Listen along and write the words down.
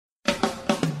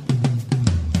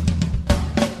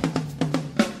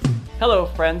Hello,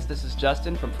 friends. This is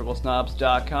Justin from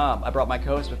FrugalSnobs.com. I brought my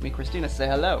co-host with me, Christina. Say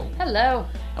hello. Hello.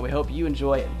 And we hope you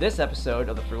enjoy this episode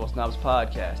of the Frugal Snobs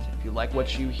podcast. If you like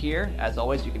what you hear, as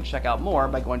always, you can check out more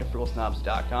by going to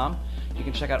FrugalSnobs.com. You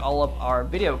can check out all of our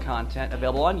video content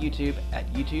available on YouTube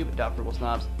at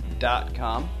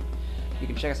youtube.frugalsnobs.com. You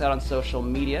can check us out on social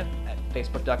media at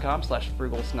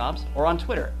facebook.com/frugalsnobs or on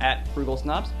Twitter at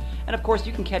frugalsnobs. And of course,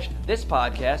 you can catch this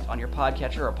podcast on your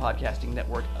podcatcher or podcasting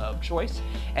network of choice.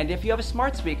 And if you have a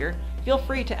smart speaker, feel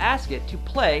free to ask it to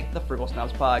play the Frugal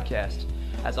Snobs podcast.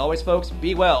 As always, folks,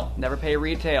 be well, never pay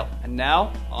retail. And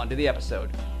now, on to the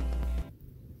episode.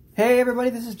 Hey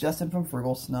everybody, this is Justin from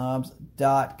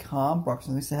FrugalSnobs.com. Brock,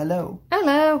 let me say hello.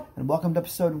 Hello. And welcome to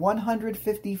episode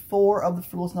 154 of the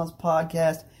Frugal Snobs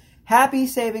podcast. Happy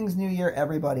Savings New Year,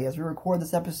 everybody. As we record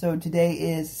this episode, today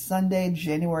is Sunday,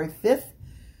 January 5th,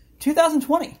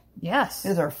 2020. Yes.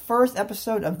 It is our first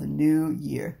episode of the new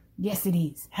year. Yes, it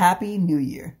is. Happy New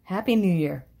Year. Happy New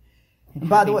Year. And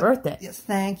by happy the way, birthday. Yes,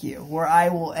 thank you. Where I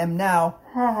am now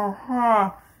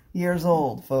years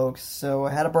old, folks. So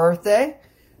I had a birthday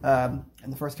in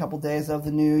the first couple days of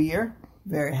the new year.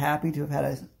 Very happy to have had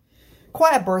a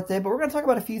quiet birthday, but we're going to talk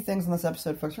about a few things in this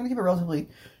episode, folks. We're going to keep it relatively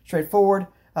straightforward,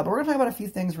 but we're going to talk about a few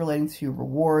things relating to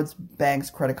rewards, banks,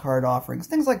 credit card offerings,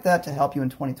 things like that to help you in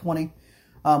 2020.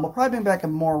 We'll probably bring back a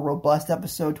more robust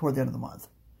episode toward the end of the month.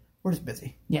 We're just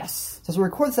busy. Yes. So as we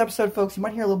record this episode, folks, you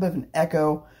might hear a little bit of an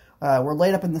echo. We're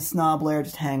laid up in the snob lair,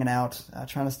 just hanging out,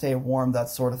 trying to stay warm, that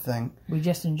sort of thing. We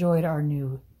just enjoyed our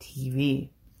new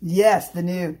TV. Yes, the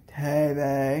new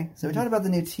TV. So we talked about the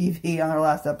new TV on our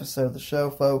last episode of the show,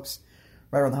 folks.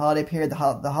 Right around the holiday period. The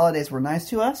holidays were nice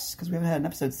to us because we haven't had an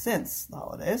episode since the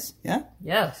holidays. Yeah?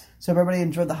 Yes. So everybody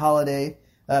enjoyed the holiday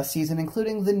season,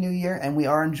 including the new year, and we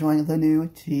are enjoying the new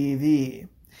TV.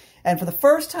 And for the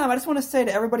first time, I just want to say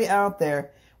to everybody out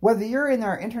there, whether you're in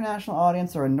our international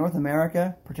audience or in North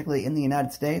America, particularly in the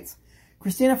United States,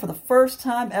 Christina, for the first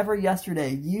time ever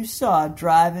yesterday, you saw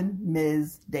Driving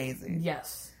Ms. Daisy.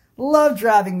 Yes. Love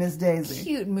Driving Ms. Daisy.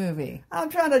 Cute movie. I'm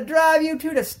trying to drive you to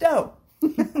the stove.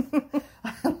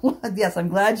 Yes, I'm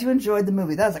glad you enjoyed the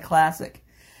movie. That is a classic.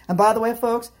 And by the way,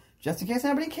 folks, just in case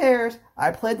anybody cares,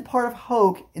 I played the part of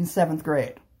Hoke in 7th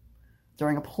grade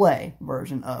during a play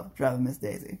version of Driving Miss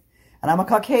Daisy. And I'm a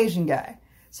Caucasian guy.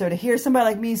 So to hear somebody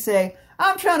like me say,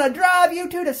 I'm trying to drive you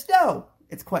to the stove,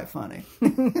 it's quite funny.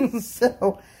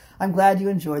 So I'm glad you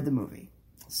enjoyed the movie.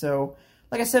 So,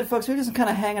 like I said, folks, we're just kind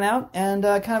of hanging out and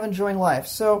kind of enjoying life.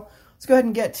 So let's go ahead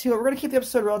and get to it. We're going to keep the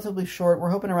episode relatively short.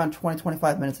 We're hoping around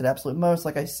 20-25 minutes at absolute most.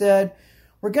 Like I said,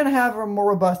 we're going to have a more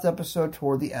robust episode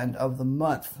toward the end of the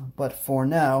month. But for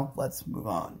now, let's move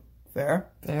on.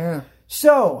 Fair? Fair.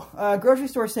 So, grocery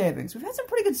store savings. We've had some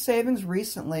pretty good savings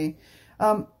recently.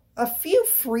 A few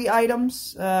free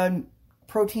items,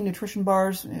 protein nutrition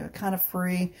bars, kind of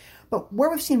free. But where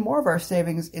we've seen more of our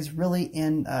savings is really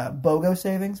in BOGO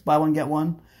savings, buy one, get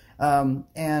one.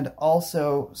 And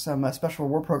also some special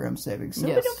reward program savings. So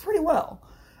yes. We're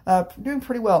doing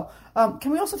pretty well.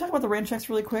 Can we also talk about the rain checks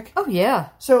really quick? Oh, yeah.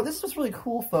 So this is what's really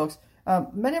cool, folks.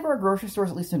 Many of our grocery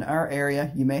stores, at least in our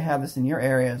area, you may have this in your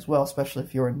area as well, especially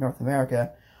if you're in North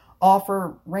America,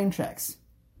 offer rain checks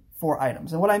for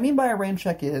items. And what I mean by a rain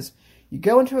check is you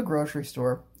go into a grocery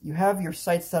store, you have your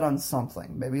sights set on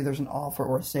something. Maybe there's an offer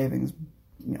or a savings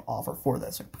offer for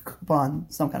this, a coupon,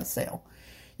 some kind of sale.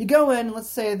 You go in,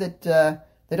 let's say that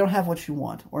they don't have what you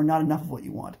want or not enough of what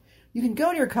you want. You can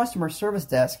go to your customer service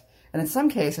desk, and in some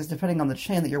cases, depending on the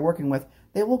chain that you're working with,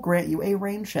 they will grant you a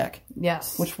rain check.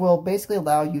 Yes. Which will basically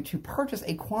allow you to purchase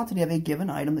a quantity of a given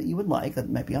item that you would like that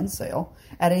might be on sale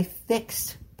at a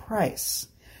fixed price.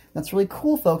 That's really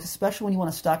cool, folks, especially when you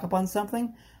want to stock up on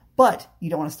something, but you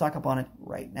don't want to stock up on it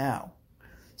right now.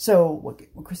 So what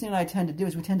Christine and I tend to do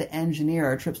is we tend to engineer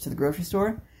our trips to the grocery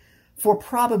store for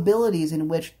probabilities in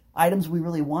which items we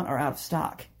really want are out of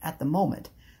stock at the moment.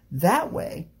 That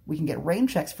way, we can get rain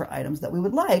checks for items that we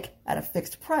would like at a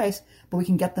fixed price, but we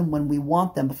can get them when we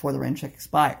want them before the rain check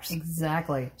expires.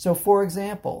 Exactly. So, for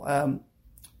example,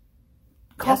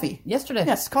 coffee. Yesterday.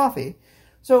 Yes, coffee.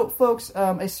 So, folks,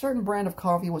 a certain brand of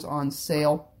coffee was on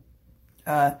sale,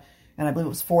 and I believe it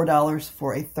was $4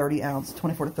 for a 30-ounce,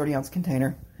 24 to 30-ounce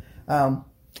container.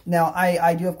 Now,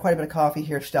 I do have quite a bit of coffee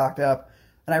here stocked up,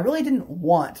 and I really didn't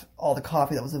want all the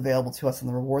coffee that was available to us in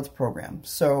the rewards program.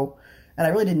 So, and I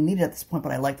really didn't need it at this point,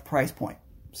 but I liked the price point.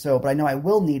 So, but I know I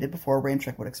will need it before a rain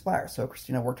check would expire. So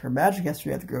Christina worked her magic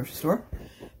yesterday at the grocery store,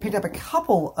 picked up a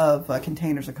couple of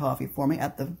containers of coffee for me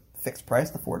at the fixed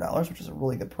price, the $4, which is a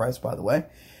really good price, by the way,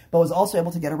 but was also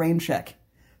able to get a rain check.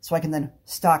 So I can then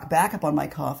stock back up on my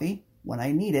coffee when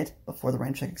I need it before the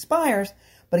rain check expires,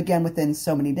 but again, within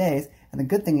so many days. And the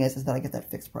good thing is that I get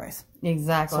that fixed price.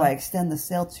 Exactly. So I extend the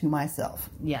sale to myself.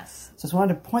 Yes. So I just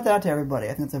wanted to point that out to everybody.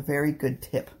 I think it's a very good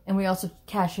tip. And we also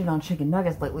cashed in on chicken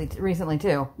nuggets recently,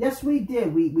 too. Yes, we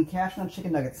did. We cashed on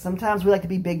chicken nuggets. Sometimes we like to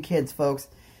be big kids, folks.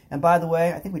 And by the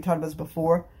way, I think we talked about this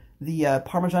before. The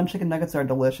Parmesan chicken nuggets are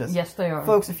delicious. Yes, they are.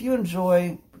 Folks, if you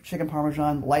enjoy chicken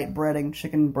Parmesan, light breading,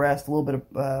 chicken breast, a little bit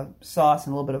of sauce,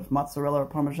 and a little bit of mozzarella or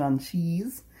Parmesan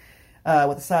cheese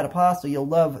with a side of pasta, you'll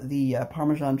love the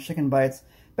Parmesan chicken bites.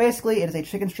 Basically, it is a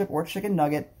chicken strip or chicken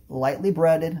nugget, lightly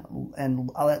breaded and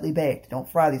lightly baked. Don't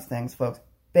fry these things, folks.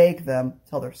 Bake them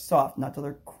till they're soft, not till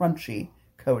they're crunchy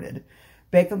coated.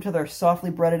 Bake them till they're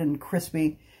softly breaded and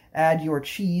crispy. Add your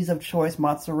cheese of choice,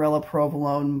 mozzarella,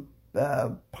 provolone,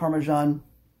 Parmesan,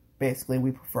 basically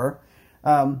we prefer.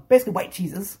 Basically white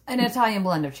cheeses. An Italian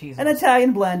blend of cheese. An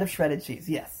Italian blend of shredded cheese,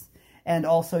 yes. And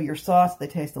also your sauce, they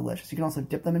taste delicious. You can also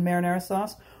dip them in marinara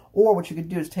sauce. Or what you could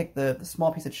do is take the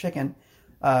small piece of chicken,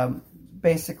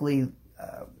 basically,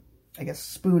 I guess,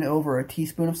 spoon over a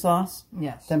teaspoon of sauce.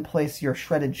 Yes. Then place your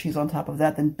shredded cheese on top of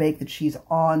that. Then bake the cheese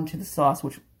onto the sauce,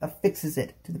 which affixes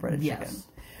it to the breaded chicken.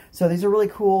 So these are really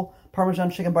cool. Parmesan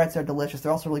chicken bites are delicious.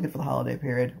 They're also really good for the holiday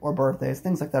period or birthdays.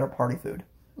 Things like that are party food.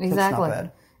 Exactly. So it's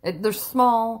not bad. They're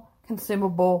small,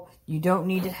 consumable. You don't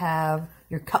need to have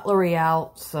your cutlery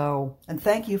out, so... And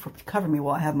thank you for covering me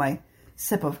while I have my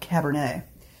sip of Cabernet.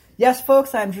 Yes,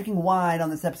 folks, I'm drinking wine on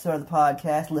this episode of the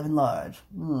podcast, Living Large.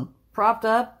 Propped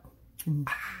up.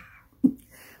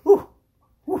 Ooh,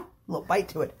 a little bite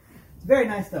to it. It's very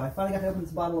nice, though. I finally got to open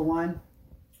this bottle of wine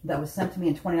that was sent to me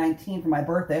in 2019 for my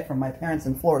birthday from my parents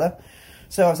in Florida.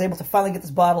 So I was able to finally get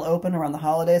this bottle open around the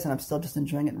holidays, and I'm still just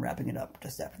enjoying it and wrapping it up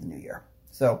just after the new year.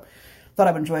 So thought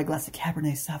I would enjoy a glass of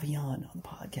Cabernet Sauvignon on the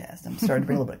podcast. I'm starting to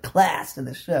bring a little bit of class to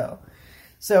the show.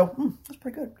 So that's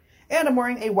pretty good. And I'm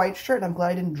wearing a white shirt, and I'm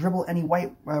glad I didn't dribble any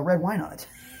white red wine on it.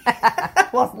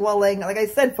 while laying, like I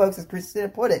said, folks, as Christina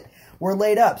put it, we're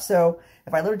laid up. So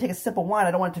if I literally take a sip of wine,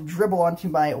 I don't want it to dribble onto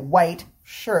my white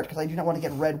shirt because I do not want to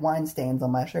get red wine stains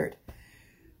on my shirt.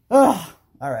 Ugh.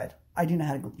 All right. I do know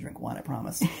how to drink wine, I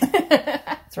promise.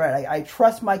 That's right. I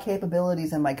trust my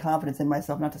capabilities and my confidence in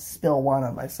myself not to spill wine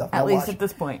on myself. At least at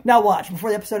this point. Now watch. Before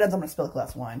the episode ends, I'm going to spill a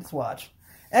glass of wine. Just watch.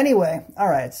 Anyway, all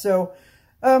right. So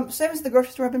savings at the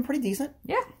grocery store have been pretty decent.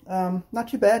 Yeah. Not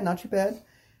too bad. Not too bad.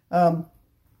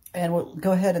 And we'll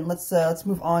go ahead and let's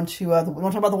move on to we want to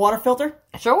talk about the water filter?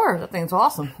 Sure. That thing's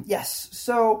awesome. Yes.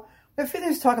 So we have a few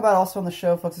things to talk about also on the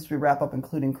show, folks, as we wrap up,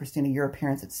 including, Christina, your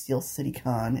appearance at Steel City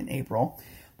Con in April.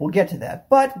 We'll get to that.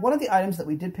 But one of the items that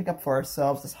we did pick up for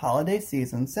ourselves this holiday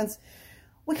season, since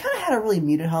we kind of had a really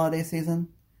muted holiday season,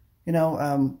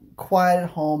 quiet at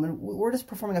home, and we're just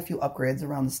performing a few upgrades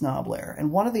around the Snob Lair.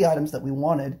 And one of the items that we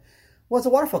wanted was a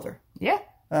water filter. Yeah.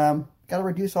 Got to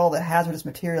reduce all the hazardous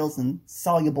materials and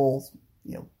solubles,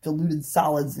 diluted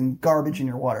solids and garbage in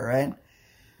your water, right?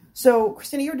 So,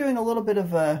 Christina, you were doing a little bit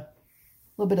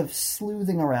of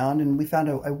sleuthing around, and we found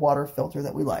a water filter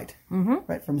that we liked. Mm-hmm.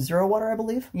 Right, from Zero Water, I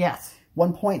believe? Yes.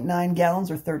 1.9 gallons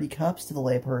or 30 cups to the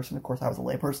layperson. Of course, I was a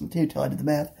layperson, too, till I did the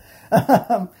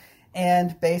math.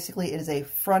 And basically, it is a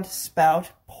front spout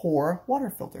pour water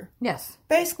filter. Yes.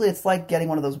 Basically, it's like getting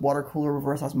one of those water cooler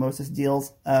reverse osmosis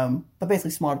deals, but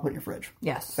basically smaller to put in your fridge.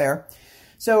 Yes. Fair.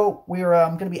 So we're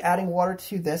going to be adding water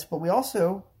to this, but we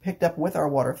also picked up with our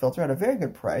water filter at a very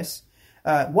good price.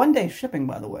 1 day shipping,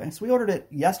 by the way. So we ordered it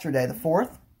yesterday, the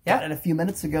 4th. Yeah. Got it a few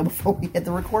minutes ago before we hit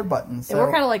the record button. So And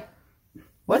we're kind of like,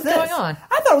 what's this? going on?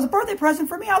 I thought it was a birthday present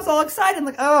for me. I was all excited. I'm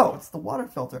like, oh, it's the water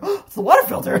filter. It's the water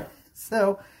filter.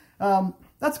 So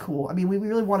that's cool. I mean, we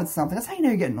really wanted something. That's how you know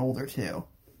you're getting older, too.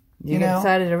 You get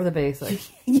excited over the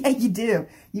basics. Yeah, you do.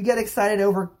 You get excited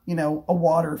over, a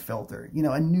water filter,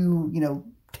 a new,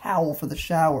 towel for the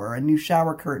shower, a new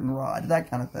shower curtain rod,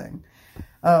 that kind of thing.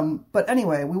 But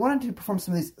anyway, we wanted to perform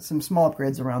some small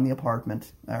upgrades around the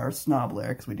apartment, our Snob Lair,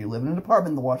 because we do live in an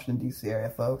apartment in the Washington, D.C. area,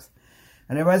 folks.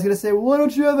 And everybody's going to say, well, why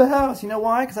don't you have a house? You know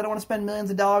why? Because I don't want to spend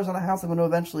millions of dollars on a house I'm going to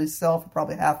eventually sell for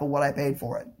probably half of what I paid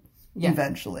for it. Yeah.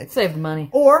 Eventually. Save the money.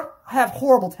 Or have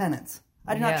horrible tenants.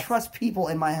 I do not Yes. trust people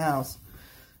in my house.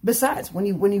 Besides, when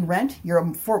you rent, you're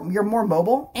more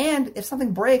mobile, and if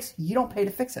something breaks, you don't pay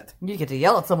to fix it. You get to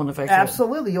yell at someone to fix it.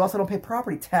 Absolutely. You also don't pay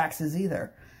property taxes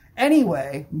either.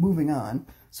 Anyway, moving on.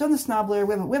 So in the Snob Lair,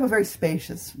 we have a very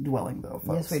spacious dwelling, though,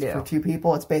 folks. Yes, we do. For 2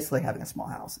 people, it's basically like having a small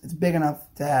house. It's big enough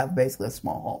to have basically a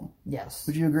small home. Yes.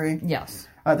 Would you agree? Yes.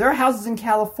 There are houses in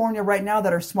California right now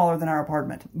that are smaller than our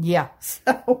apartment. Yeah.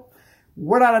 So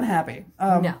we're not unhappy.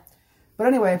 No. But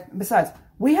anyway, besides,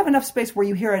 we have enough space where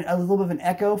you hear a little bit of an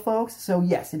echo, folks. So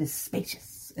yes, it is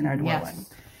spacious in our dwelling. Yes.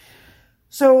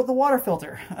 So the water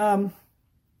filter.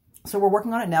 So we're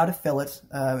working on it now to fill it.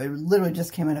 It literally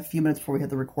just came in a few minutes before we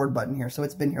hit the record button here, so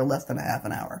it's been here less than a half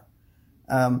an hour.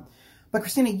 But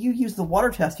Christina, you used the water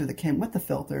tester that came with the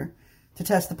filter to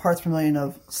test the parts per million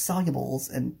of solubles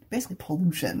and basically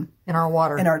pollution In our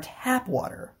water. in our tap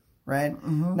water, right?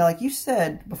 Mm-hmm. Now, like you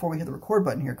said before we hit the record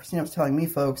button here, Christina was telling me,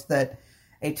 folks, that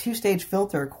a 2-stage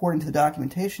filter, according to the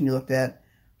documentation you looked at,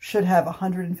 should have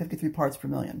 153 parts per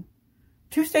million.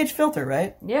 2-stage filter,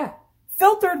 right? Yeah.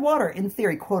 Filtered water, in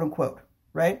theory, quote unquote,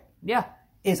 right? Yeah.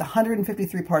 Is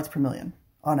 153 parts per million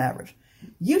on average.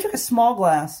 You took a small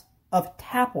glass of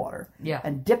tap water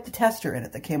and dipped the tester in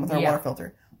it that came with our water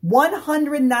filter.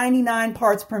 199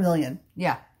 parts per million.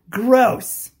 Yeah.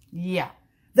 Gross. Yeah.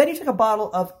 Then you took a bottle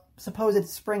of supposed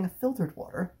spring filtered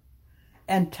water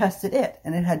and tested it,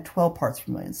 and it had 12 parts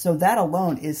per million. So that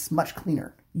alone is much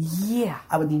cleaner. Yeah.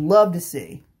 I would love to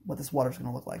see what this water is going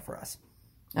to look like for us.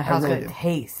 And how it's really going to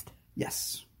taste.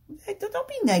 Yes. Hey, don't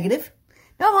be negative.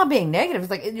 No, I'm not being negative. It's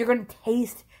like you're going to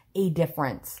taste a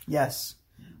difference. Yes.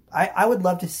 I would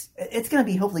love to... It's going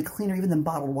to be hopefully cleaner even than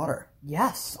bottled water.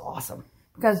 Yes. Awesome.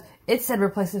 Because it said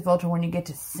replace the filter when you get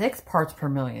to 6 parts per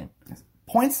million.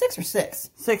 0.6 or 6?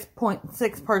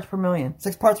 6.6 parts per million.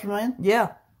 6 parts per million?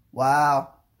 Yeah.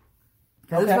 Wow.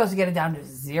 Because it's supposed to get it down to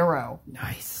 0.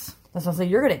 Nice. That's what I'm saying.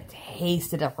 You're going to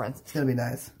taste the difference. It's going to be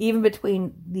nice. Even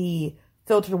between the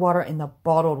filtered water and the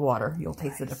bottled water, you'll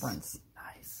taste the difference.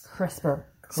 Nice. Crisper,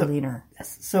 cleaner.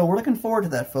 So we're looking forward to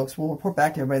that, folks. We'll report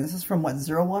back to everybody. This is from,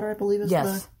 Zero Water, I believe is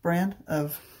the brand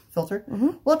of filter. Mm-hmm.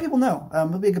 We'll let people know.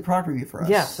 It'll be a good product review for us.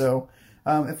 Yes. So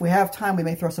if we have time, we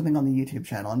may throw something on the YouTube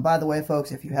channel. And by the way,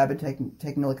 folks, if you have been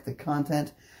taking a look at the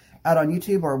content out on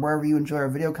YouTube or wherever you enjoy our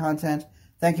video content,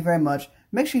 thank you very much.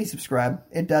 Make sure you subscribe.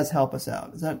 It does help us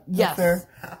out. Is that fair?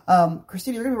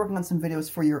 Christina, you're going to be working on some videos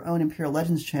for your own Imperial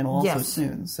Legends channel also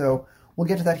soon. So we'll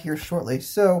get to that here shortly.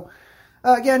 So,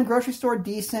 again, grocery store,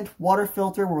 decent water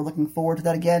filter. We're looking forward to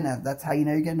that again. That's how you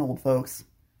know you're getting old, folks.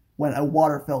 When a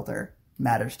water filter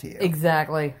matters to you.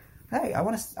 Exactly. Hey, I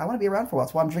want to be around for a while.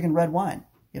 That's why I'm drinking red wine.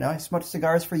 You know, I smoked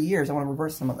cigars for years. I want to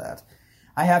reverse some of that.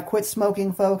 I have quit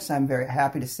smoking, folks. I'm very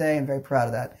happy to say. I'm very proud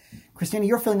of that. Christina,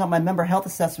 you're filling out my member health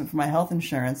assessment for my health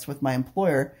insurance with my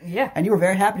employer. Yeah. And you were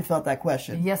very happy to fill out that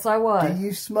question. Yes, I was. Do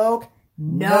you smoke?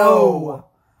 No.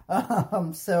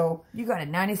 So... You got a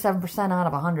 97% out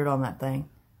of 100 on that thing.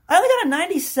 I only got a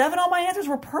 97. All my answers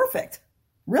were perfect.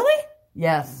 Really?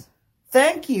 Yes.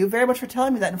 Thank you very much for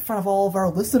telling me that in front of all of our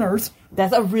listeners.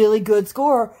 That's a really good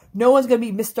score. No one's going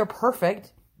to be Mr.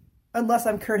 Perfect. Unless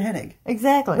I'm Kurt Hennig.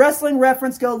 Exactly. Wrestling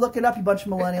reference, go look it up, you bunch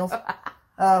of millennials.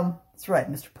 That's right,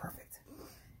 Mr. Perfect.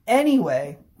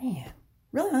 Anyway, man,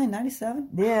 really only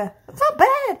 97? Yeah. That's not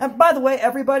bad. And by the way,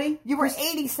 everybody... You were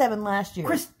 87 last year.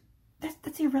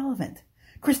 That's irrelevant.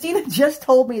 Christina just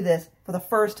told me this for the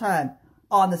first time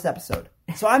on this episode.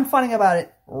 So I'm finding about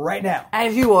it right now.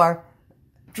 As you are.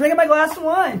 Drinking my glass of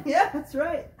wine. Yeah, that's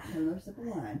right. Another sip of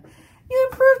wine. You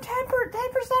improved 10%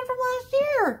 from last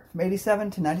year. From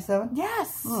 87 to 97?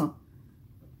 Yes.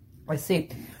 I see.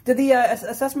 Did the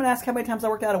assessment ask how many times I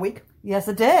worked out a week? Yes,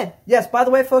 it did. Yes, by the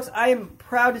way, folks, I am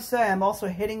proud to say I'm also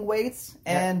hitting weights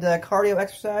and cardio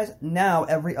exercise now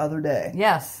every other day.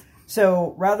 Yes.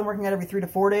 So rather than working out every 3 to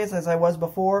 4 days as I was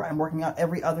before, I'm working out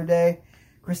every other day.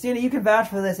 Christina, you can vouch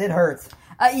for this. It hurts.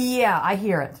 Yeah, I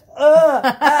hear it.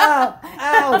 Ow,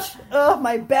 ouch,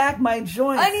 my back, my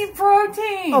joints. I need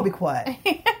protein. Oh, be quiet.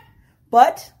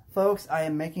 But, folks, I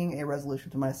am making a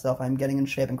resolution to myself. I'm getting in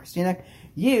shape. And Christina,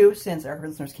 you, since our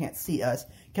listeners can't see us,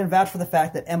 can vouch for the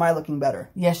fact that am I looking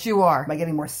better? Yes, you are. Am I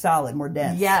getting more solid, more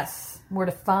dense? Yes. More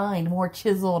defined, more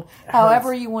chiseled.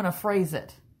 However you want to phrase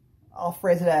it. I'll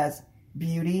phrase it as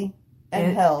beauty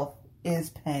and health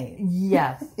is pain.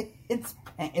 Yes. It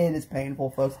is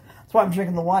painful, folks. That's why I'm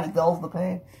drinking the wine. It dulls the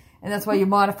pain. And that's why you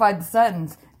modified the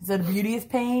sentence. Instead of beauty is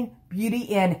pain,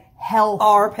 beauty and health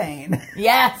are pain.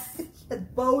 Yes.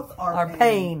 Both are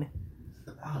pain.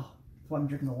 Oh, that's why I'm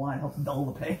drinking the wine. It helps dull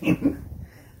the pain.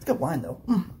 It's good wine, though.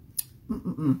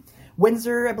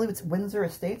 Windsor, I believe it's Windsor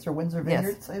Estates or Windsor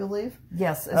Vineyards, I believe.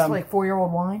 Yes, it's like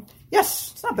 4-year-old wine.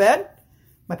 Yes, it's not bad.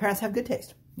 My parents have good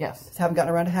taste. Yes. Just haven't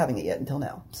gotten around to having it yet until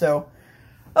now. So,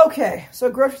 okay. So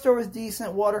grocery store was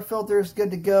decent. Water filter's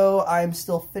good to go. I'm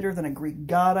still fitter than a Greek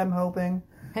god, I'm hoping.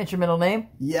 Hence your middle name?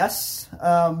 Yes.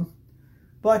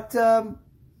 But,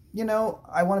 you know,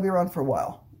 I want to be around for a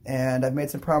while. And I've made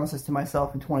some promises to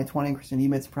myself in 2020. And Christina, you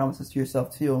made some promises to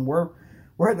yourself, too. And we're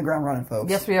hitting the ground running, folks.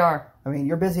 Yes, we are. I mean,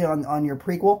 you're busy on your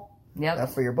prequel. Yep.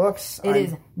 For your books. It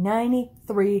is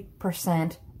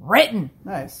 93% written.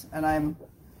 Nice. And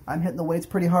I'm hitting the weights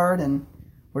pretty hard, and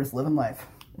we're just living life.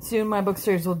 Soon my book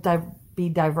series will be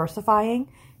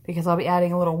diversifying because I'll be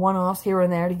adding a little one-offs here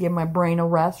and there to give my brain a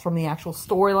rest from the actual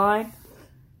storyline.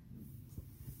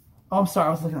 Oh, I'm sorry.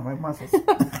 I was looking at my muscles.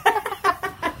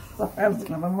 I was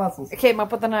looking at my muscles. I came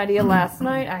up with an idea last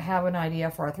night. I have an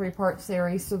idea for a 3-part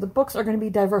series, so the books are going to be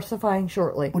diversifying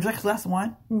shortly. Would you like a glass of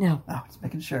wine? No. Oh, just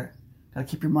making sure. Gotta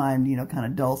keep your mind, kind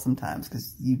of dull sometimes,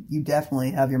 because you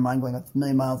definitely have your mind going a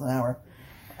million miles an hour.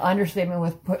 Understatement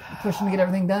with pushing to get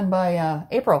everything done by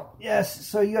April. Yes,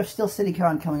 so you have Steel City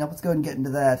Con coming up. Let's go ahead and get into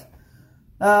that.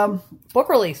 Book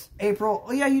release. April.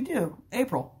 Oh, yeah, you do.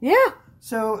 April. Yeah.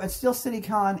 So at Steel City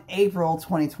Con, April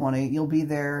 2020, you'll be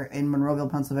there in Monroeville,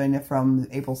 Pennsylvania from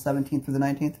April 17th through the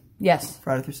 19th? Yes.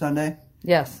 Friday through Sunday?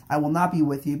 Yes. I will not be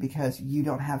with you because you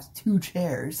don't have 2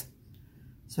 chairs.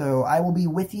 So I will be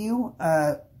with you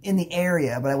in the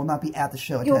area, but I will not be at the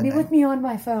show attending. You'll be with me on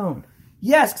my phone.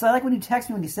 Yes, because I like when you text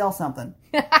me when you sell something.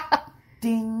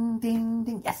 Ding, ding,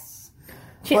 ding. Yes.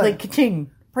 Like ka-ching.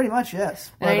 Pretty much,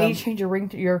 yes. And But, I need to change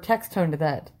your text tone to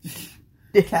that.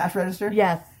 cash register?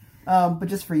 Yes. But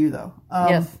just for you, though.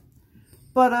 Yes.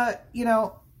 But,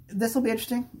 this will be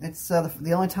interesting. It's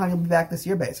the only time you'll be back this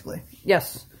year, basically,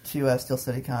 Yes. to Steel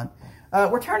City Con.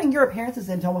 We're turning your appearances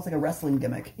into almost like a wrestling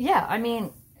gimmick. Yeah, I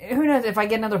mean, who knows? If I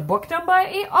get another book done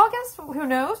by August, who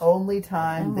knows? Only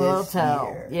time We'll this tell.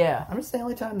 year. Yeah. I'm just saying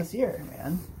only time this year,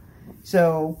 man.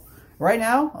 So, right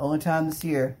now, only time this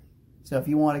year. So if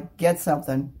you want to get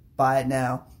something, buy it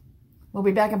now. We'll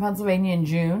be back in Pennsylvania in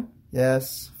June.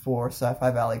 Yes, for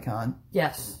Sci-Fi Valley Con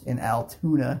Yes. in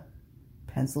Altoona,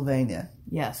 Pennsylvania.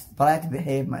 Yes. But I have to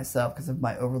behave myself because of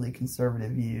my overly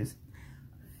conservative views.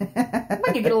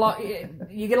 But you get along.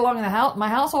 You get along in the house. My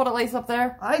household, at least up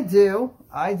there. I do,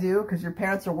 because your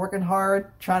parents are working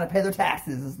hard, trying to pay their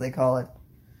taxes, as they call it.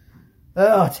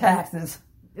 Oh, taxes.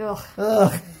 Ugh.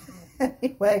 Ugh.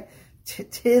 Anyway,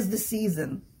 tis the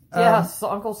season. Yes,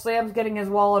 Uncle Sam's getting his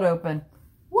wallet open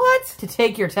What? to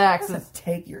take your He taxes.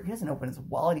 he doesn't open his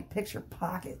wallet, he picks your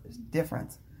pocket. There's a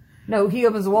difference. No, he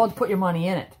opens the wallet to put your money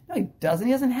in it. No, he doesn't.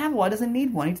 He doesn't have one. He doesn't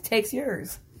need one. He takes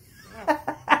yours.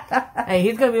 Hey,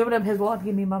 he's gonna be opening up his wallet to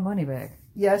give me my money back.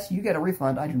 Yes, you get a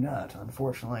refund. I do not,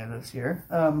 unfortunately, this year.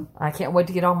 I can't wait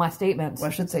to get all my statements. Well,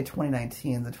 I should say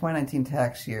 2019. The 2019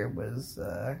 tax year was,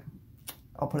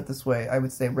 I'll put it this way, I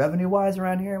would say revenue-wise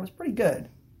around here, it was pretty good, at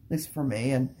least for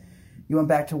me. And you went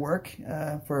back to work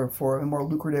for a more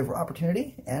lucrative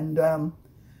opportunity, and the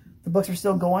books are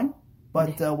still going.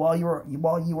 But while you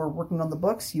were working on the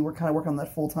books, you were kind of working on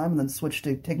that full-time and then switched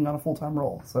to taking on a full-time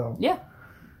role. So Yeah.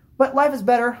 But life is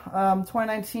better.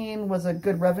 2019 was a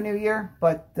good revenue year,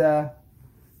 but,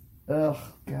 oh,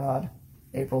 God,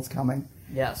 April's coming.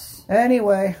 Yes.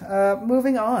 Anyway,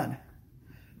 moving on.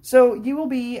 So you will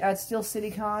be at Steel City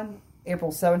Con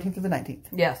April 17th through the 19th.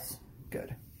 Yes.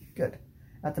 Good.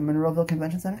 At the Monroeville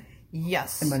Convention Center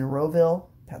Yes. in Monroeville,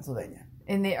 Pennsylvania.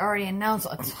 And they already announced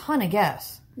a ton of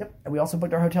guests. Yep. And we also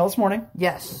booked our hotel this morning.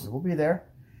 Yes. We'll be there.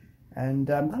 And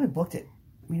I'm glad we booked it.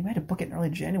 We had to book it in early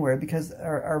January because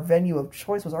our venue of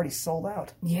choice was already sold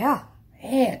out. Yeah.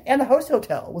 Man, and the host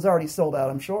hotel was already sold out,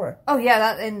 I'm sure. Oh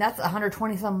yeah, that's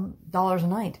 $120-some a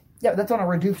night. Yeah, that's on a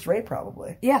reduced rate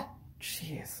probably. Yeah.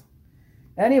 Jeez.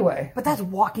 Anyway. But that's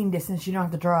walking distance. You don't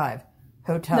have to drive.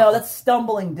 Hotel. No, that's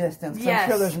stumbling distance. 'Cause Yes. I'm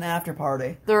sure there's an after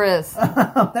party. There is.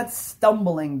 That's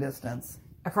stumbling distance.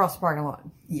 Across the parking lot.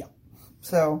 Yeah.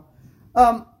 So,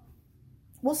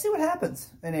 we'll see what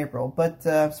happens in April.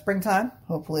 But springtime,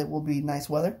 hopefully it will be nice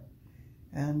weather.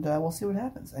 And we'll see what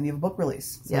happens. And you have a book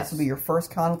release. So Yes. this will be your first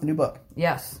con with a new book.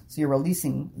 Yes. So you're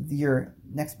releasing your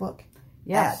next book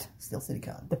Yes. at Steel City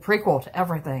Con. The prequel to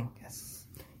everything. Yes.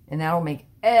 And that'll make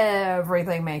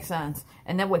everything make sense.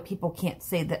 And that way people can't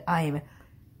say that I am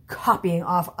copying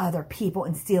off other people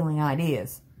and stealing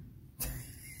ideas.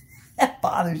 That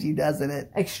bothers you, doesn't it?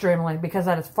 Extremely, because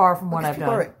that is far from what I've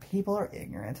done. People are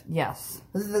ignorant. Yes.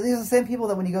 These are the same people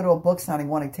that when you go to a book signing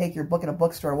want to take your book in a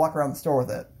bookstore and walk around the store with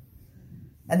it.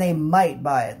 And they might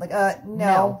buy it. Like,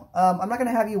 no. I'm not going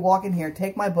to have you walk in here,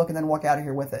 take my book, and then walk out of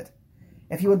here with it.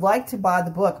 If you would like to buy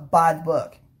the book, buy the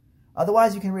book.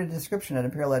 Otherwise, you can read a description at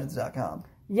ImperialLegends.com.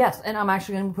 Yes, and I'm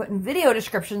actually going to be putting video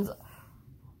descriptions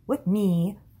with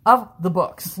me of the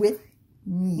books. With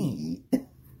me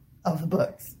of the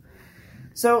books.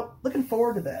 So, looking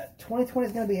forward to that. 2020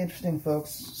 is going to be interesting,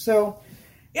 folks. So,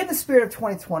 in the spirit of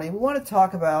 2020, we want to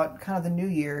talk about kind of the new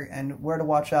year and where to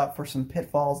watch out for some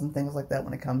pitfalls and things like that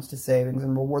when it comes to savings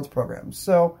and rewards programs.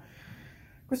 So,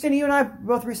 Christina, you and I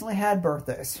both recently had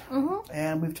birthdays. Mm-hmm.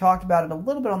 And we've talked about it a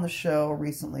little bit on the show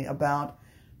recently about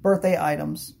birthday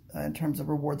items in terms of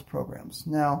rewards programs.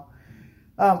 Now,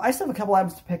 I still have a couple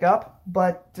items to pick up,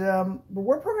 but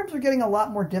reward programs are getting a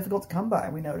lot more difficult to come by,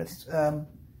 we noticed,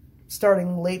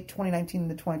 starting late 2019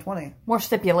 to 2020. More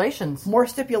stipulations. More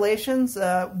stipulations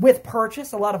with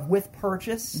purchase, a lot of with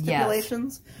purchase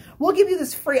stipulations. Yes. We'll give you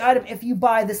this free item if you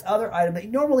buy this other item that you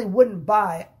normally wouldn't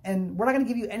buy, and we're not going to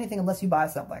give you anything unless you buy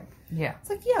something. Yeah. It's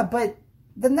like, yeah, but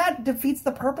then that defeats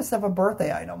the purpose of a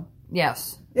birthday item.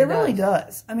 Yes. It really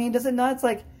does. I mean, does it not? It's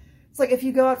like if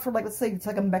you go out for, like, let's say it's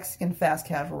like a Mexican fast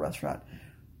casual restaurant.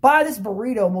 Buy this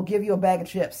burrito and we'll give you a bag of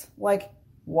chips. Like,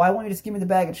 why won't you just give me the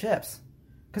bag of chips?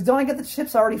 Because don't I get the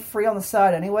chips already free on the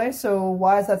side anyway? So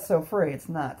why is that so free? It's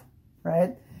not,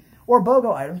 right? Or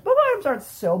BOGO items. BOGO items aren't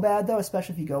so bad, though,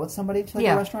 especially if you go with somebody to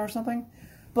a restaurant or something.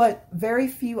 But very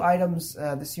few items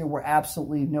this year were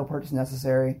absolutely no purchase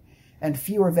necessary. And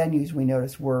fewer venues, we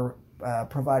noticed, were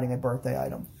providing a birthday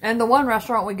item. And the one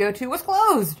restaurant we go to was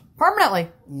closed permanently.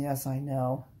 Yes, I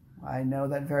know. I know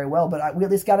that very well, but we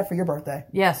at least got it for your birthday.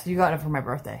 Yes, you got it for my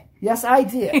birthday. Yes, I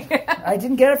did. I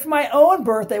didn't get it for my own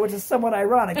birthday, which is somewhat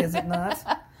ironic, is it not?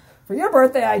 For your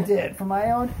birthday, I did. For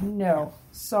my own, no.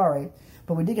 Sorry.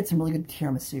 But we did get some really good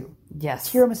tiramisu.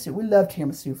 Yes. Tiramisu. We love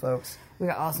tiramisu, folks. We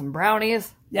got awesome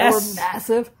brownies. Yes. They were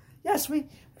massive. Yes, we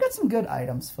got some good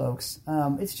items, folks.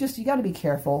 It's just, you got to be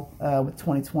careful with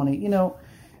 2020. You know,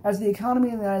 as the economy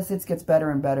in the United States gets better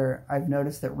and better, I've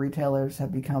noticed that retailers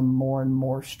have become more and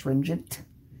more stringent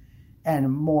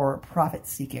and more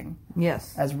profit-seeking.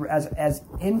 Yes. As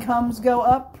incomes go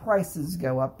up, prices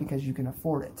go up because you can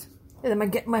afford it. Yeah,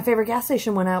 my favorite gas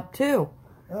station went up, too.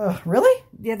 Really?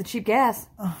 Yeah, the cheap gas.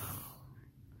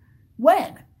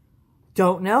 When?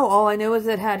 Don't know. All I know is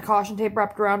it had caution tape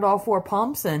wrapped around all 4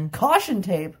 pumps and... Caution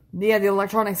tape? Yeah, the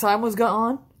electronic sign was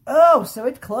gone. Oh, so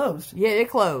it closed. Yeah, it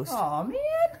closed. Aw, man.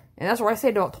 And that's where I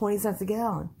saved about 20 cents a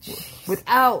gallon.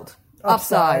 Without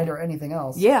Upside. Or anything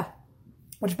else. Yeah.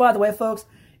 Which, by the way, folks,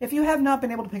 if you have not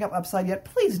been able to pick up Upside yet,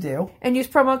 please do. And use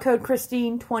promo code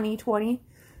Christine2020.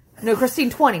 No,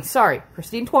 Christine20. Sorry.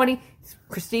 Christine20.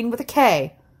 Christine with a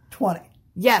K. 20.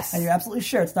 Yes. And you're absolutely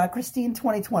sure it's not Christine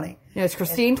 2020. No, it's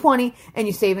Christine20, and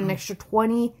you save an extra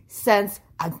 20 cents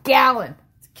a gallon.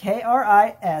 It's Kristine 20.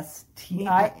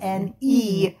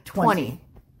 Kristine 20.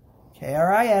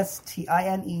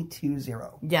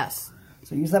 Yes.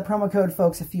 So use that promo code,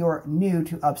 folks, if you're new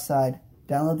to Upside.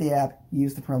 Download the app,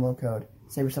 use the promo code,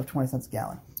 save yourself 20 cents a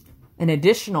gallon. An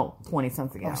additional 20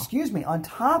 cents a gallon. Excuse me, on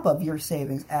top of your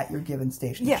savings at your given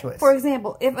station of choice. For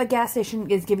example, if a gas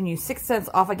station is giving you 6 cents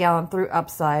off a gallon through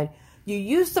Upside, you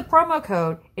use the promo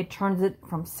code, it turns it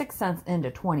from 6 cents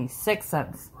into 26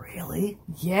 cents. Really?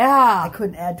 Yeah. I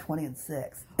couldn't add 20 and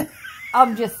 6.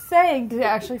 I'm just saying to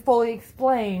actually fully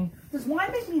explain. Does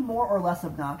wine make me more or less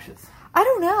obnoxious? I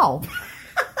don't know.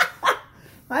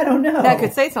 I don't know. That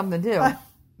could say something, too.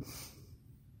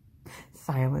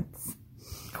 Silence.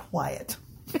 Quiet.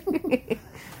 You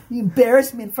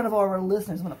embarrassed me in front of all of our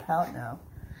listeners. I'm going to pout now.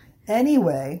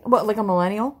 Anyway. What, like a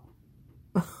millennial?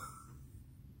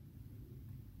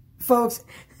 Folks,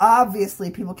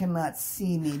 obviously people cannot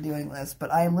see me doing this,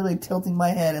 but I am literally tilting my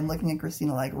head and looking at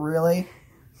Christina like, really?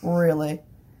 Really?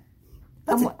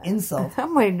 That's an insult.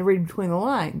 I'm waiting to read between the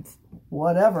lines.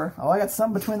 Whatever. Oh, I got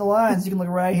something between the lines. You can look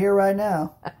right here, right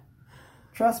now.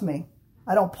 Trust me.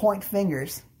 I don't point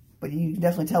fingers, but you can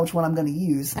definitely tell which one I'm going to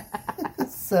use.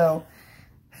 So,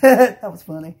 that was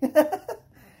funny.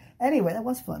 Anyway, that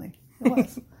was funny. It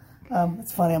was.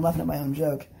 It's funny. I'm laughing at my own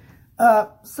joke.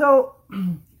 So,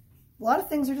 a lot of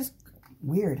things are just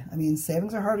weird. I mean,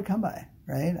 savings are hard to come by,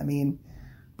 right? I mean,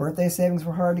 birthday savings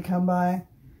were hard to come by.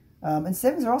 And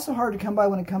savings are also hard to come by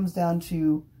when it comes down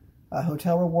to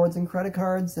hotel rewards and credit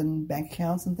cards and bank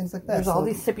accounts and things like that. There's all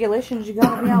these stipulations you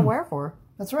got to be aware for.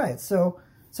 That's right. So,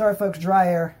 sorry, folks, dry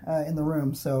air in the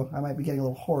room, so I might be getting a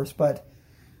little hoarse. But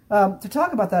to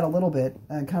talk about that a little bit,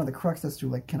 and kind of the crux as to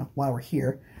like kind of why we're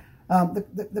here,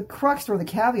 the crux or the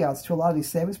caveats to a lot of these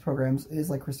savings programs is,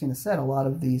 like Christina said, a lot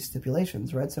of these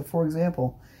stipulations, right? So, for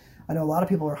example, I know a lot of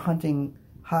people are hunting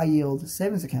high-yield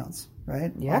savings accounts,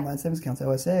 right? Yeah. Online savings accounts,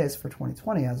 OSAs, for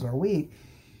 2020, as are we.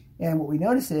 And what we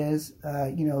notice is,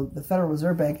 the Federal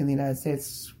Reserve Bank in the United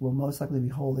States will most likely be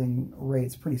holding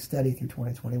rates pretty steady through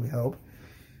 2020, we hope.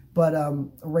 But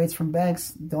rates from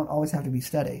banks don't always have to be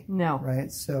steady. No.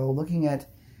 Right? So looking at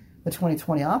the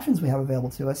 2020 options we have available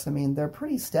to us, I mean, they're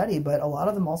pretty steady, but a lot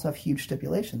of them also have huge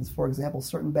stipulations. For example,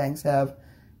 certain banks have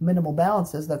minimal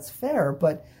balances. That's fair,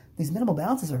 but these minimal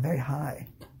balances are very high.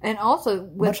 And also,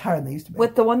 much higher than they used to be.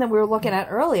 With the one that we were looking at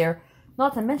earlier,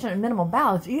 not to mention a minimal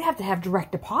balance, you have to have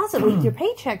direct deposit with your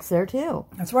paychecks there, too.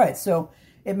 That's right. So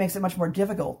it makes it much more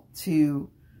difficult to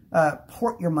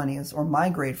port your monies or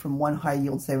migrate from one high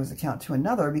yield savings account to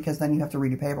another, because then you have to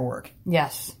redo paperwork.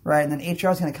 Yes. Right? And then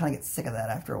HR is going to kind of get sick of that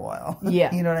after a while.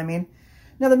 Yeah. You know what I mean?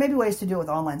 Now, there may be ways to do it with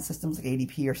online systems like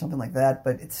ADP or something like that,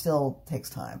 but it still takes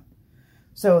time.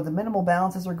 So the minimal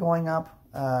balances are going up.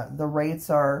 The rates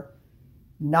are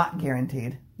not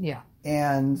guaranteed. Yeah.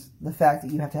 And the fact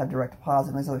that you have to have direct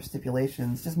deposit and these other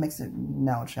stipulations just makes it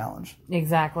now a challenge.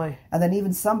 Exactly. And then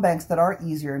even some banks that are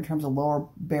easier in terms of lower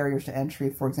barriers to entry,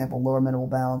 for example, lower minimal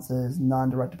balances,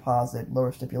 non-direct deposit,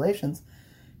 lower stipulations,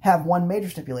 have one major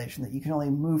stipulation that you can only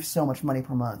move so much money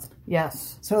per month.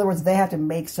 Yes. So in other words, they have to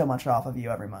make so much off of you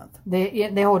every month.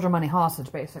 They hold your money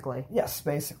hostage, basically. Yes,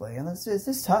 basically. And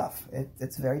it's tough.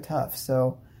 It's very tough.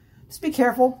 So just be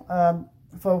careful,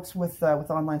 folks, with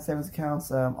online savings accounts.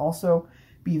 Also,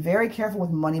 be very careful with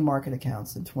money market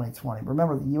accounts in 2020.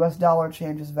 Remember, the U.S. dollar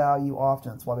changes value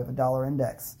often. That's why we have a dollar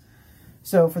index.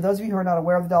 So for those of you who are not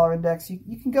aware of the dollar index,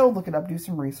 you can go look it up, do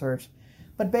some research.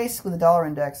 But basically, the dollar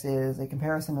index is a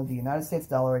comparison of the United States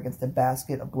dollar against a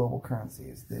basket of global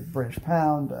currencies: the British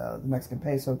pound, the Mexican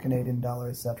peso, Canadian dollar,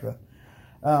 etc.,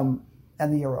 and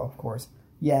the euro, of course,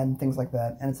 yen, things like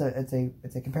that. And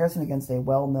it's a comparison against a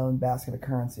well-known basket of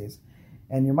currencies.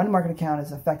 And your money market account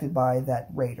is affected by that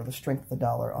rate or the strength of the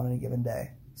dollar on any given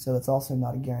day. So that's also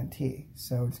not a guarantee.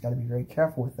 So just got to be very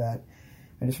careful with that.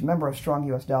 And just remember, a strong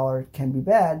U.S. dollar can be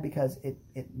bad because it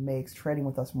makes trading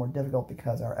with us more difficult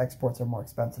because our exports are more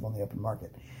expensive on the open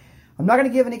market. I'm not going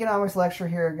to give an economics lecture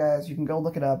here, guys. You can go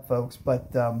look it up, folks.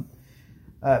 But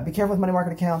be careful with money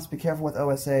market accounts. Be careful with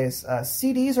OSAs.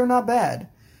 CDs are not bad,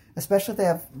 especially if they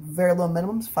have very low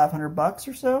minimums, $500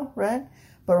 or so, right?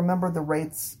 But remember, the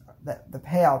rates, the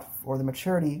payout or the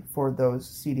maturity for those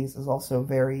CDs is also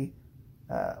very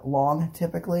long,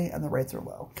 typically, and the rates are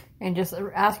low. And just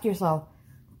ask yourself,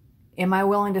 am I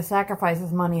willing to sacrifice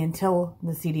this money until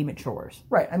the CD matures?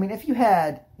 Right. I mean, if you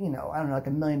had, I don't know, like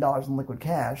 $1 million in liquid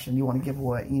cash, and you want to give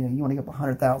away, you want to give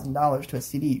 $100,000 to a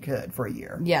CD, you could for a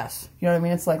year. Yes. You know what I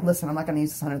mean? It's like, listen, I'm not going to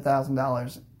use this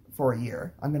 $100,000 for a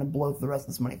year. I'm going to blow through the rest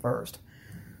of this money first.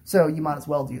 So you might as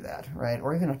well do that, right?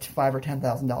 Or even a $5,000 or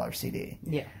 $10,000 CD.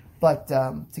 Yeah. But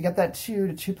to get that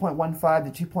 2 to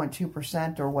 2.15 to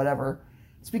 2.2% or whatever,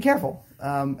 just be careful.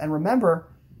 And remember,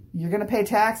 you're going to pay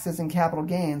taxes and capital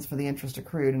gains for the interest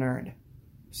accrued and earned.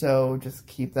 So just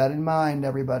keep that in mind,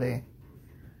 everybody.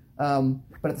 But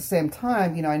at the same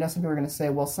time, I know some people are going to say,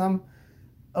 well, some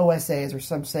OSAs or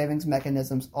some savings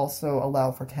mechanisms also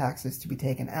allow for taxes to be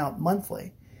taken out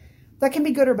monthly. That can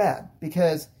be good or bad,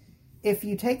 because if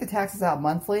you take the taxes out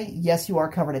monthly, yes, you are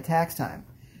covered at tax time.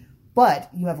 But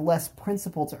you have less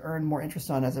principal to earn more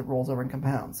interest on as it rolls over and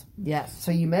compounds. Yes.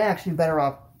 So you may actually be better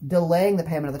off delaying the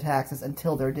payment of the taxes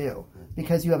until they're due,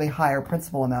 because you have a higher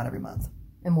principal amount every month.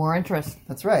 And more interest.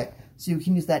 That's right. So you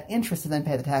can use that interest to then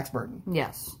pay the tax burden.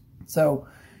 Yes. So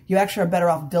you actually are better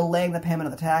off delaying the payment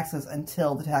of the taxes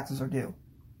until the taxes are due.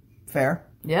 Fair?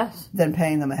 Yes. Than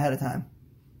paying them ahead of time.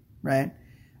 Right?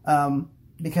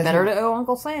 Because better to owe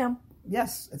Uncle Sam.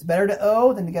 Yes. It's better to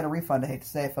owe than to get a refund, I hate to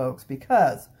say, folks,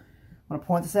 because I want to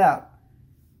point this out.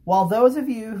 While those of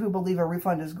you who believe a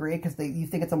refund is great because you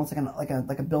think it's almost like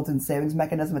a built-in savings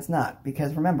mechanism, it's not.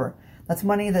 Because remember, that's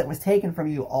money that was taken from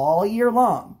you all year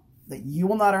long that you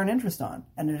will not earn interest on,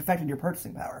 and it affected your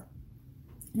purchasing power.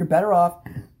 You're better off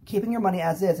keeping your money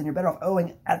as is, and you're better off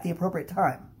owing at the appropriate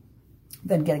time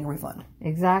than getting a refund.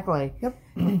 Exactly. Yep.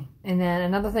 And then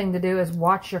another thing to do is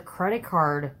watch your credit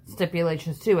card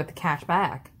stipulations too with the cash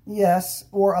back. Yes,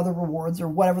 or other rewards or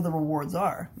whatever the rewards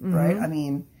are, right? I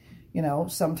mean,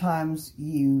 sometimes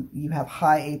you have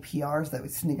high APRs that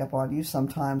would sneak up on you.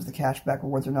 Sometimes the cashback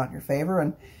rewards are not in your favor.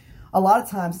 And a lot of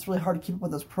times it's really hard to keep up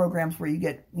with those programs where you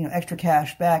get, extra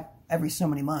cash back every so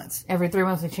many months. Every 3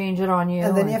 months they change it on you.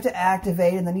 And then you have to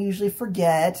activate, and then you usually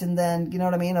forget, and then, you know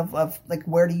what I mean, of like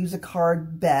where to use a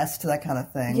card best, that kind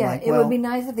of thing. Yeah, like, it would be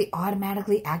nice if they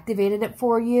automatically activated it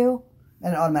for you.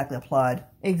 And it automatically applied.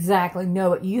 Exactly. No,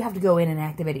 but you have to go in and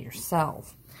activate it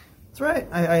yourself. That's right.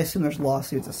 I assume there's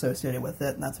lawsuits associated with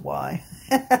it, and that's why.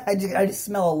 I just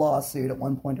smell a lawsuit at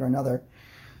one point or another.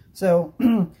 So,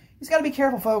 you just got to be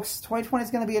careful, folks. 2020 is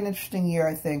going to be an interesting year,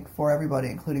 I think, for everybody,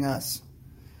 including us.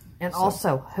 And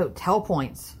also, hotel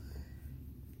points.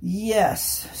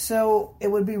 Yes. So, it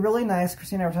would be really nice,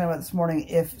 Christina and I were talking about this morning,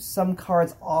 if some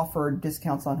cards offered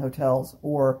discounts on hotels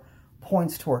or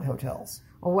points toward hotels.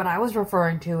 Well, what I was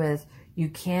referring to is you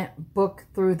can't book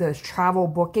through those travel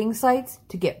booking sites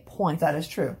to get points. That is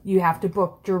true. You have to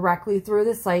book directly through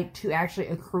the site to actually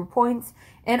accrue points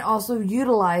and also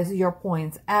utilize your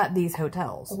points at these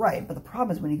hotels. Right, but the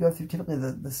problem is when you go through typically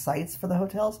the sites for the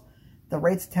hotels, the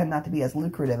rates tend not to be as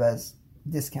lucrative as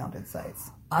discounted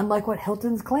sites. Unlike what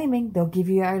Hilton's claiming, they'll give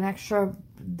you an extra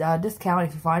discount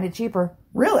if you find it cheaper.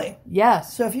 Really?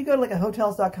 Yes. So if you go to like a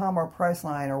Hotels.com or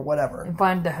Priceline or whatever, And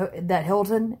find that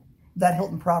Hilton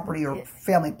property or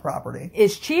family property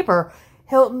is cheaper,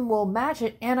 Hilton will match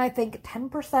it, and I think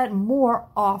 10% more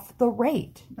off the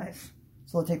rate. Nice.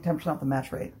 So they'll take 10% off the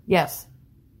match rate. Yes.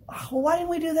 Well, why didn't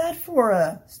we do that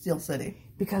for Steel City?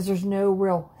 Because there's no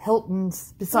real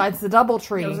Hiltons besides the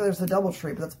DoubleTree. There's the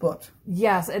DoubleTree, but that's booked.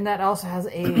 Yes, and that also has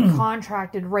a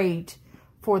contracted rate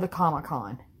for the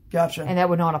Comic-Con. Gotcha. And that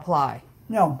would not apply.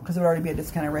 No, because it would already be a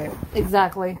discounted rate.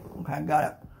 Exactly. Okay, got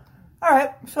it. All right,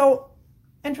 so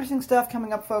interesting stuff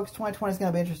coming up, folks. 2020 is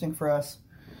going to be interesting for us.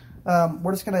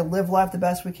 We're just going to live life the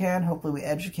best we can. Hopefully we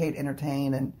educate,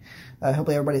 entertain, and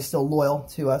hopefully everybody's still loyal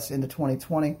to us into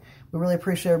 2020. We really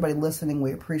appreciate everybody listening.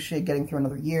 We appreciate getting through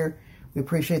another year. We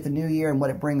appreciate the new year and what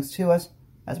it brings to us.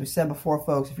 As we said before,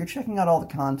 folks, if you're checking out all the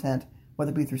content,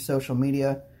 whether it be through social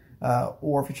media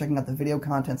or if you're checking out the video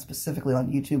content specifically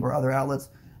on YouTube or other outlets,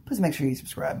 please make sure you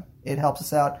subscribe. It helps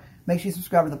us out. Make sure you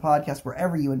subscribe to the podcast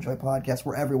wherever you enjoy podcasts.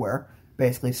 We're everywhere,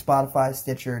 basically. Spotify,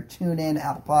 Stitcher, TuneIn,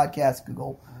 Apple Podcasts,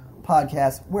 Google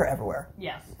Podcasts. We're everywhere.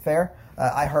 Yes. Fair?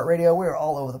 iHeartRadio, we're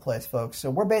all over the place, folks. So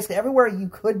we're basically everywhere you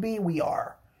could be, we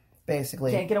are.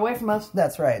 Basically. Can't get away from us.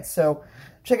 That's right. So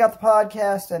check out the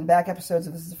podcast and back episodes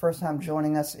if this is the first time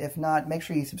joining us. If not, make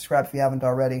sure you subscribe if you haven't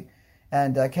already.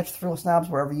 And catch the Thrill Snobs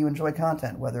wherever you enjoy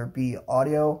content, whether it be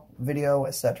audio, video,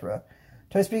 etc.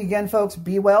 Till I speak again, folks,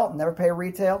 be well, never pay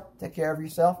retail, take care of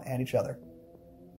yourself and each other.